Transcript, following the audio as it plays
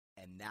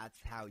that's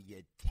how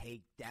you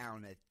take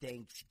down a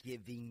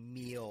Thanksgiving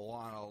meal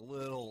on a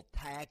little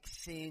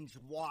Texans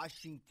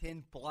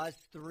Washington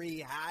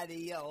 +3. How do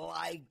you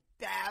like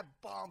that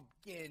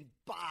pumpkin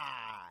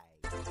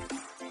pie?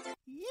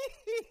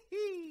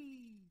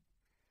 Yee-hee-hee.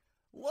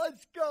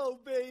 Let's go,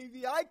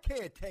 baby. I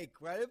can't take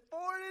credit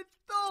for it. It's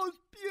those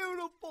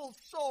beautiful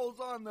souls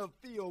on the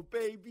field,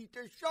 baby.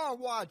 Deshaun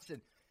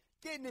Watson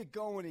getting it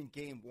going in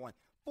game 1.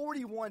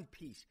 41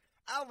 piece.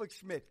 Alex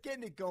Smith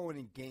getting it going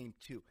in game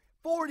 2.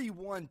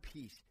 41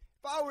 piece.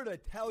 If I were to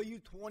tell you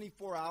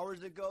 24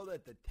 hours ago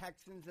that the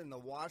Texans and the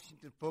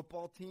Washington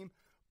football team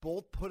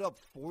both put up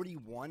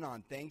 41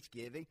 on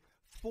Thanksgiving,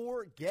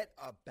 forget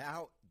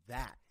about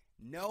that.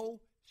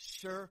 No,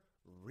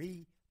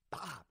 sirree,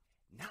 Bob.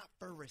 Not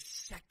for a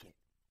second.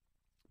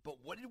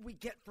 But what did we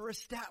get for a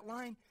stat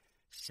line?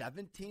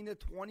 17 to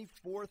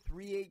 24,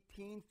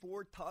 318,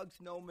 4 tugs,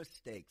 no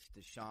mistakes,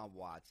 Deshaun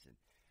Watson.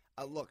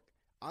 Look,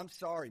 I'm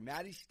sorry.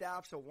 Matty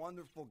Staff's a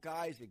wonderful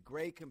guy. He's a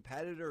great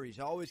competitor. He's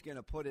always going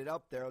to put it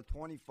up there.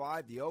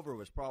 25, the over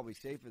was probably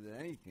safer than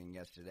anything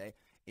yesterday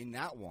in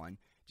that one.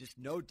 Just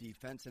no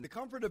defense. And the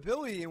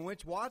comfortability in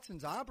which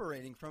Watson's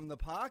operating from the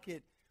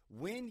pocket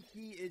when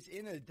he is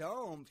in a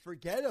dome,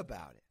 forget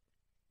about it.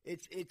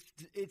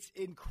 It's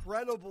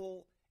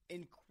incredible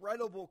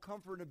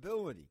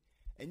comfortability.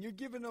 And you're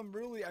giving them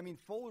really,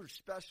 Fuller's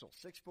special.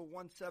 6 for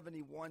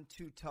 171,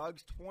 2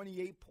 tugs,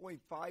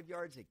 28.5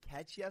 yards a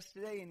catch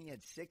yesterday, and he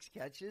had 6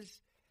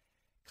 catches.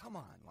 Come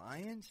on,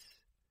 Lions.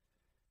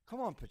 Come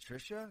on,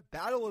 Patricia.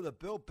 Battle of the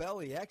Bill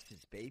Belly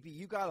X's, baby.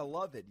 You got to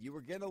love it. You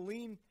were going to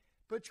lean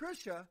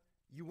Patricia.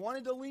 You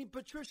wanted to lean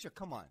Patricia.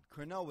 Come on.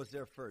 Crennel was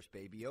there first,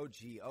 baby. OG.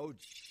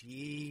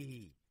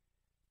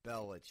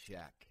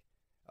 Belichick.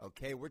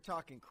 Okay, we're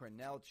talking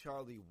Crennel,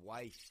 Charlie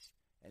Weiss,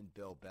 and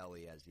Bill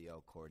Belly as the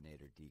O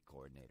coordinator, D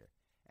coordinator,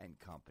 and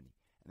company.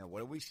 And then what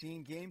do we see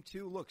in game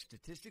 2? Look,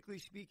 statistically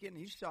speaking,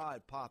 you saw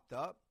it popped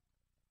up.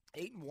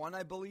 8-1,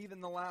 I believe,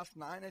 in the last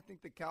 9. I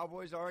think the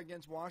Cowboys are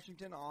against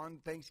Washington on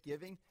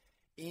Thanksgiving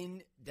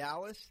in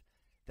Dallas.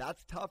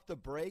 That's tough to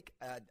break.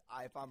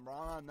 If I'm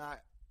wrong on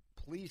that,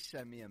 please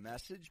send me a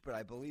message, but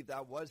I believe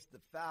that was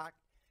the fact.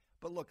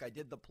 But look, I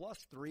did the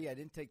 +3. I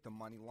didn't take the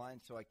money line,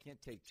 so I can't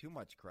take too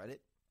much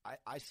credit.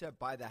 I said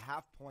by the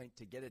half point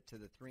to get it to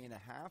the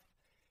 3.5.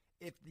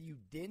 If you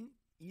didn't,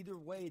 either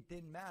way, it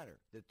didn't matter.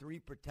 The 3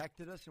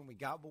 protected us, and we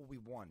got what we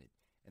wanted.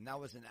 And that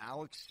was an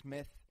Alex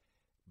Smith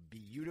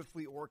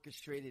beautifully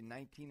orchestrated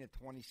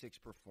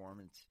 19-26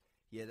 performance.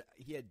 He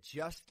had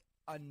just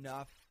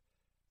enough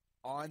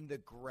on the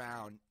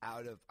ground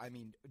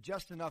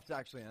just enough is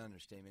actually an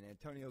understatement.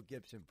 Antonio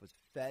Gibson was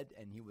fed,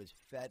 and he was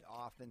fed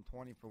often,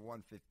 20 for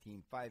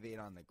 115, 5-8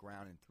 on the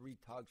ground, and 3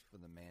 tugs for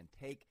the man.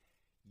 Take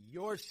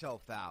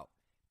yourself out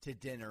to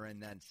dinner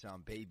and then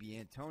some, baby.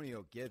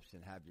 Antonio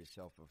Gibson, have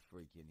yourself a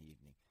freaking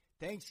evening.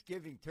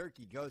 Thanksgiving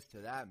turkey goes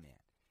to that man.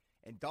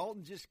 And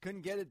Dalton just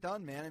couldn't get it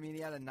done, man. He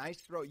had a nice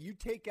throw. You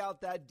take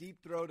out that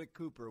deep throw to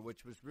Cooper,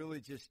 which was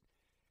really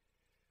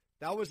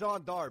that was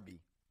on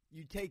Darby.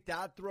 You take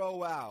that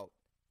throw out,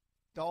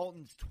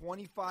 Dalton's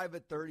 25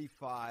 at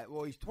 35.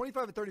 Well, he's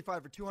 25 at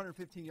 35 for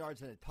 215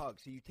 yards and a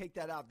tug. So you take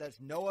that out. That's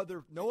no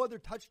other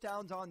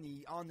touchdowns on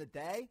the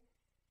day,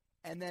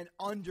 and then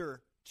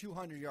under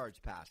 200 yards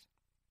passing.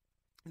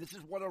 This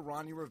is what a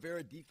Ronnie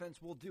Rivera defense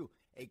will do.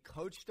 A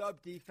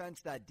coached-up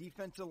defense, that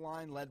defensive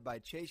line led by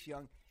Chase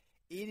Young,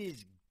 it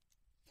is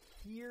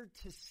here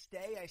to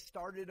stay. I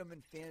started them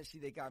in fantasy.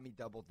 They got me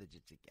double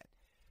digits again.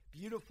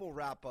 Beautiful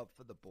wrap-up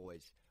for the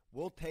boys.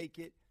 We'll take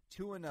it.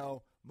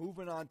 2-0.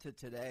 Moving on to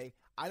today.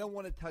 I don't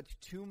want to touch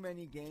too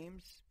many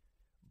games,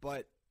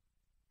 but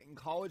in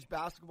college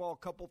basketball, a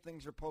couple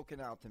things are poking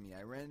out to me.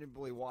 I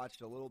randomly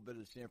watched a little bit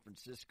of San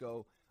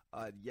Francisco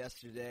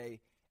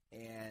yesterday,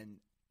 and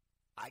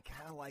I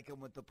kind of like them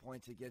with the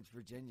points against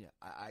Virginia.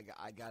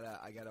 I got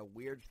a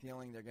weird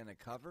feeling they're going to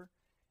cover.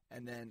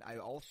 And then I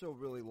also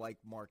really like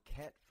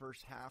Marquette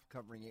first half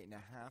covering 8.5.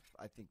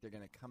 I think they're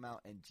going to come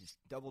out and just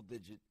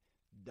double-digit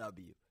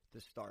W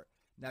to start.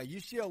 Now,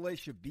 UCLA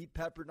should beat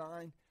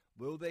Pepperdine.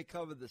 Will they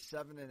cover the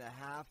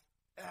 7.5?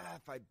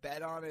 If I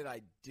bet on it,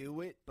 I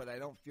do it, but I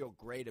don't feel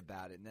great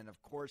about it. And then,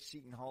 of course,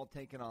 Seton Hall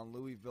taking on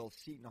Louisville.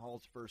 Seton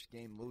Hall's first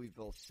game,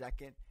 Louisville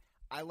second.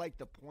 I like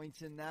the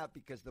points in that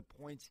because the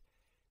points,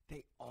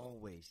 they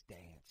always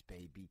dance,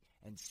 baby.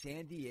 And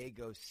San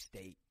Diego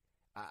State,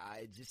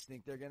 I just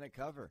think they're going to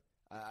cover.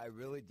 I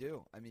really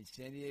do.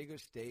 San Diego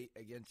State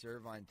against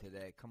Irvine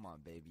today. Come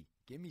on, baby.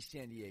 Give me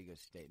San Diego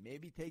State.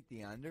 Maybe take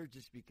the under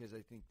just because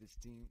I think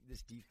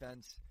this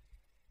defense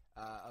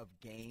of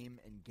game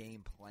and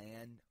game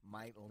plan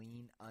might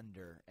lean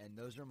under. And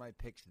those are my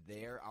picks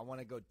there. I want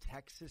to go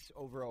Texas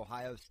over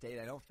Ohio State.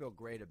 I don't feel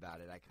great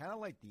about it. I kind of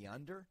like the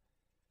under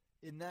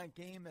in that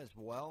game as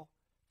well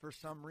for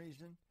some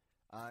reason.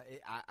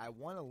 I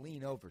want to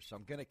lean over, so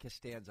I'm going to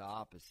Costanza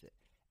opposite.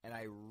 And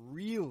I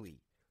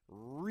really,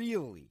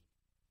 really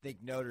think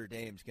Notre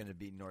Dame's going to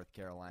beat North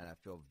Carolina. I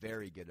feel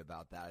very good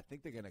about that. I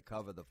think they're going to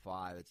cover the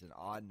 5. It's an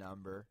odd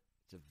number.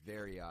 It's a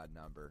very odd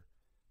number.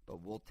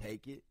 But we'll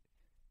take it.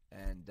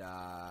 and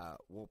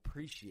we'll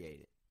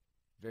appreciate it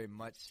very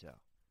much so.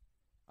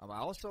 I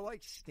also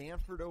like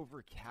Stanford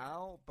over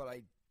Cal, but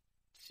I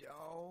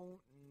don't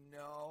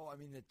know. I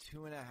mean, the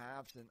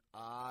 2.5's an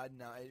odd.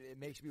 No, it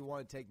makes me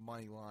want to take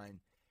money line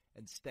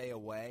and stay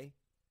away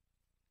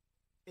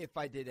if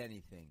I did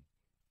anything.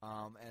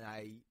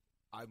 And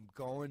I'm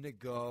going to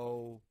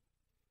go.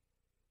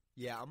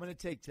 Yeah, I'm going to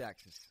take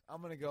Texas.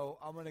 I'm going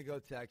to go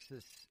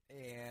Texas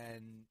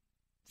and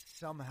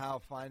somehow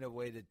find a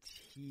way to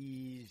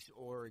tease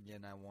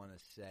Oregon, I want to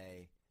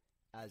say,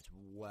 as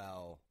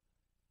well,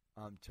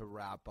 to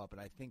wrap up. And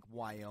I think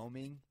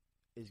Wyoming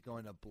is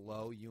going to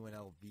blow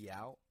UNLV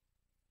out.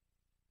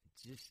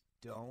 Just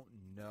don't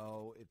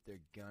know if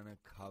they're going to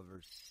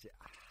cover.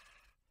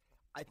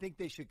 I think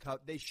they should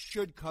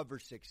cover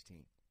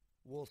 16.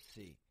 We'll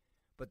see.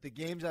 But the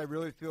games I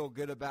really feel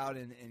good about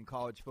in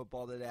college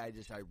football today,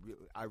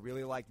 I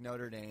really like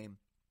Notre Dame,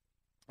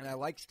 and I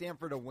like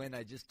Stanford to win.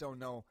 I just don't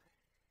know.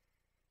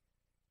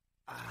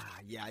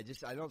 I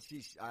don't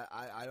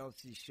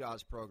see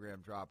Shaw's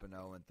program dropping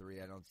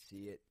 0-3. I don't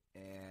see it,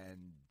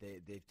 and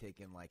they've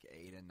taken like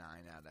 8 and 9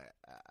 out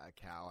of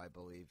Cal, I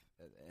believe,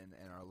 and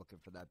are looking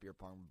for that beer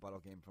pong rebuttal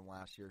game from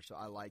last year. So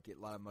I like it.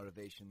 A lot of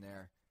motivation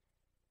there,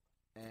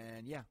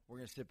 and yeah, we're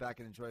gonna sit back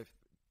and enjoy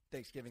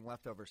Thanksgiving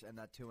leftovers and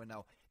that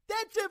 2-0.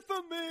 That's it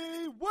for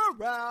me.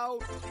 We're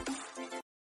out.